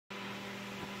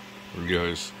Hey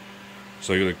guys,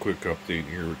 so I got a quick update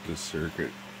here with this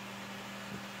circuit.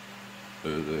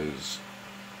 It is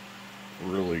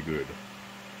really good.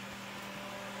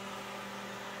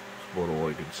 What all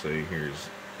I can say here is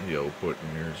the output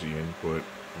and there's the input.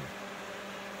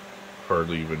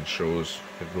 Hardly even shows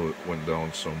it went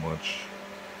down so much.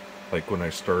 Like when I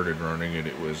started running it,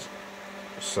 it was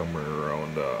somewhere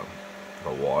around a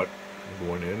watt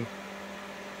going in,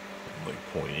 like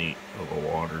 0.8 of a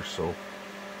watt or so.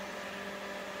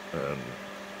 And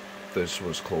this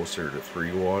was closer to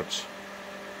 3 watts.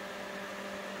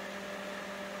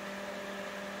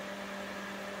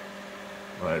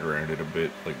 I ran it a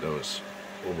bit, like that was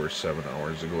over 7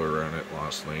 hours ago. I ran it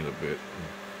last night a bit.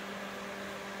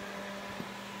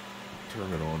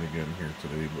 Turn it on again here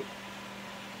today, but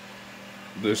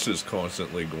this is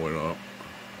constantly going up.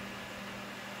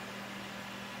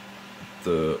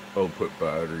 The output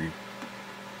battery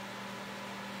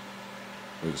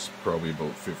is probably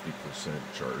about 50%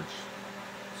 charged.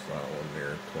 It's that one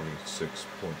there,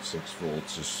 26.6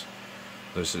 volts.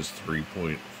 This is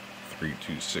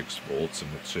 3.326 volts,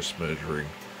 and it's just measuring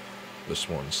this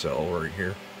one cell right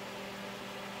here.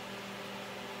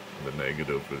 The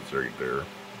negative is right there,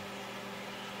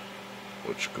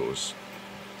 which goes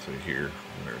to here,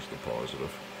 and there's the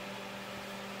positive.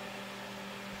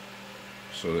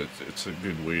 So it's a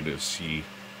good way to see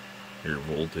your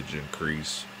voltage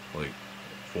increase. Like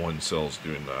if one cell's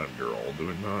doing that, you're all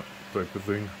doing that type of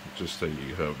thing. Just that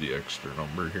you have the extra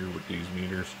number here with these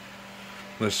meters.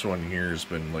 This one here has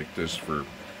been like this for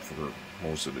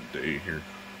most of the day here.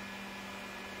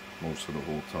 Most of the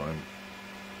whole time.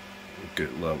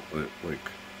 Get level, like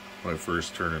when I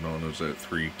first turned it on, it was at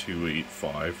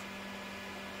 3.285.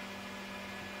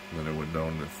 Then it went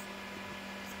down to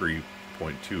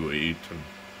 3.28, and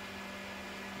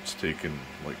it's taken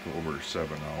like over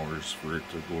 7 hours for it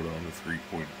to go down to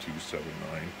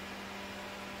 3.279.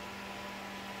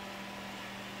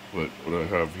 But what I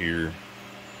have here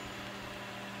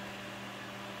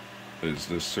is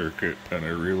this circuit, and I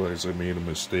realized I made a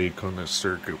mistake on this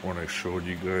circuit when I showed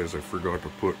you guys. I forgot to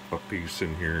put a piece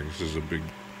in here. This is a big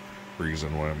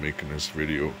reason why I'm making this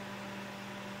video.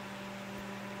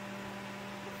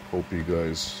 Hope you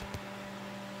guys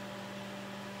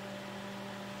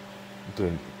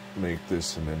didn't make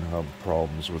this and then have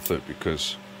problems with it,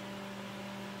 because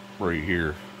right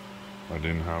here I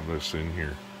didn't have this in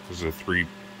here. This is a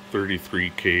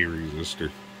 33K resistor.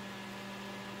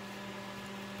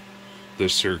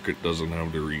 This circuit doesn't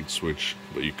have the reed switch,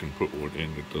 but you can put one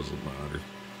in, it doesn't matter.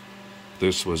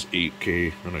 This was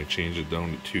 8K and I changed it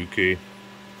down to 2K.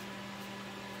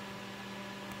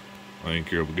 I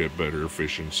think you'll get better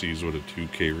efficiencies with a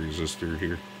 2K resistor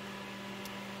here.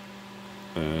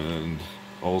 And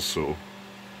also,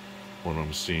 what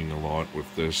I'm seeing a lot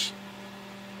with this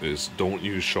is don't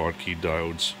use Schottky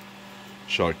diodes.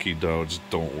 Schottky diodes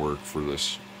don't work for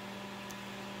this.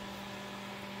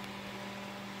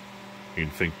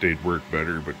 You'd think they'd work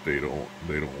better, but they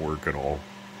don't work at all.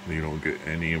 You don't get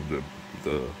any of the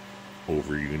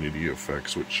over unity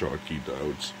effects with Schottky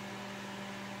diodes.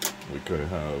 Like I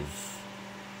have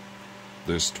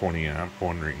this 20 amp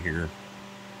one right here.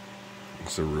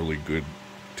 It's a really good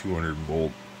 200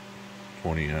 volt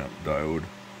 20 amp diode.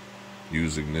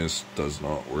 Using this does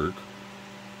not work.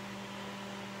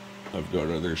 I've got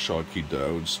other Schottky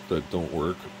diodes that don't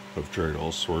work. I've tried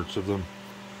all sorts of them.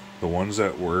 The ones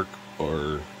that work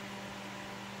are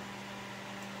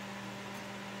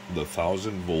the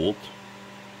 1000 volt.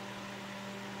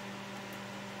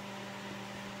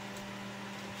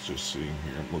 Just seeing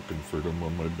here, I'm looking for them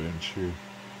on my bench here.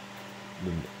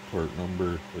 The part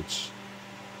number, it's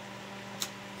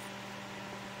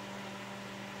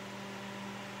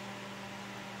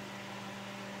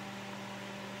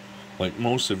like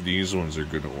most of these ones are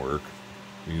gonna work.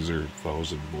 These are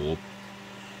 1000 volt.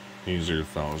 These are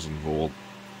 1000 volt.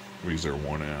 These are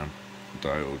 1 amp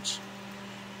diodes.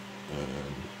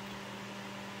 And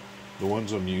the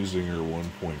ones I'm using are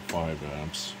 1.5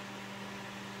 amps.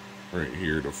 Right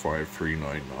here to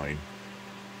 5399.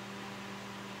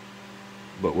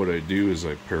 But what I do is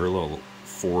I parallel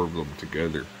 4 of them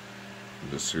together in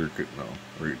the circuit now.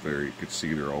 Right there, you can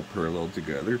see they're all parallel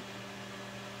together.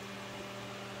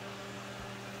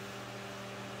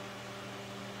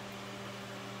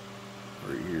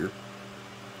 Right here.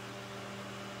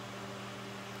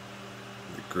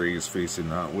 The gray is facing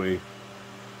that way,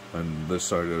 and this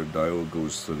side of the diode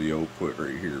goes to the output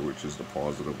right here, which is the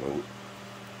positive out.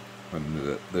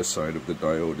 And this side of the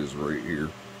diode is right here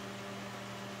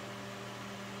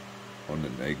on the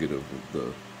negative of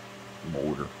the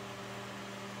motor,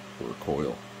 or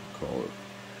coil, call it.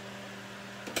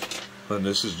 And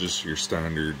this is just your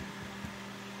standard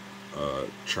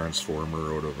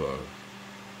transformer out of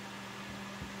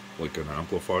like an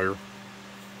amplifier,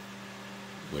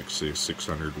 like say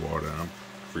 600 watt amp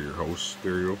for your house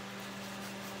stereo,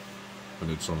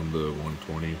 and it's on the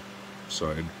 120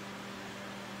 side.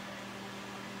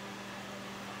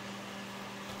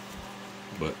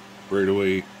 But right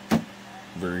away,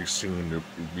 very soon there'll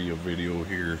be a video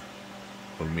here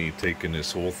of me taking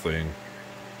this whole thing.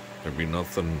 There'll be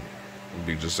nothing, it'll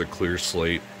be just a clear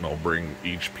slate, and I'll bring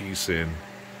each piece in.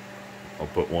 I'll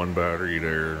put one battery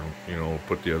there, you know,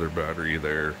 put the other battery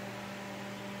there.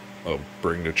 I'll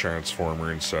bring the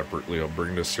transformer in separately, I'll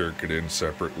bring the circuit in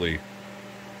separately,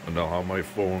 and I'll have my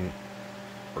phone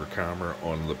or camera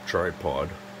on the tripod,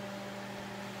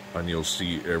 and you'll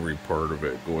see every part of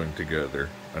it going together.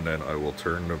 And then I will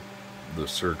turn the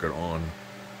circuit on,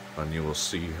 and you will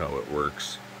see how it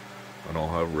works. And I'll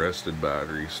have rested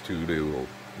batteries too. They will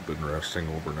have been resting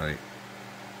overnight.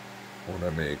 When I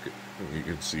make it, you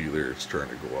can see there it's trying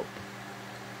to go up.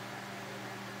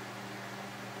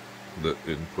 The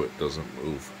input doesn't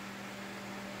move.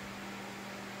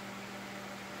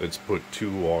 It's put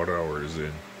 2 watt hours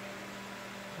in,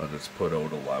 and it's put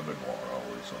out 11 watt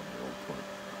hours on the output.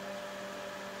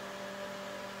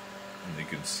 And you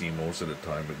can see most of the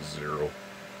time it's 0.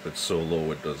 It's so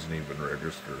low it doesn't even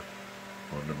register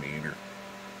on the meter.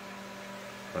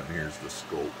 And here's the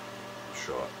scope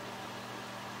shot.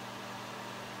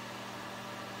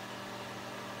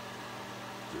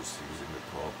 Just using the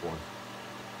top one.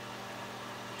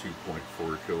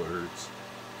 2.4 kilohertz.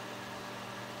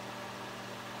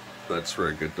 That's where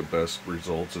I get the best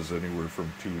results, is anywhere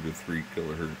from 2 to 3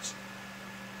 kilohertz.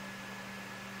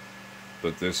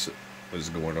 But this is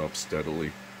going up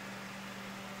steadily.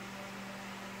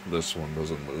 This one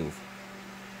doesn't move.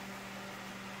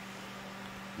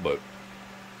 But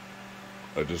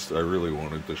I really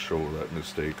wanted to show that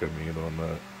mistake I made on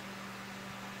that.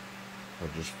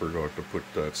 I just forgot to put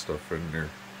that stuff in there.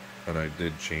 And I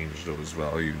did change those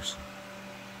values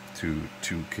to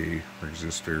 2K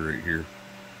resistor right here,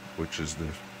 which is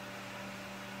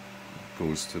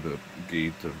goes to the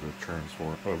gate of the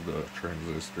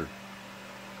transistor.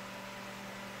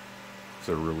 It's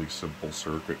a really simple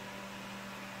circuit.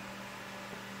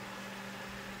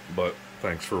 But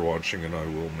thanks for watching, and I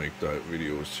will make that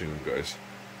video soon, guys.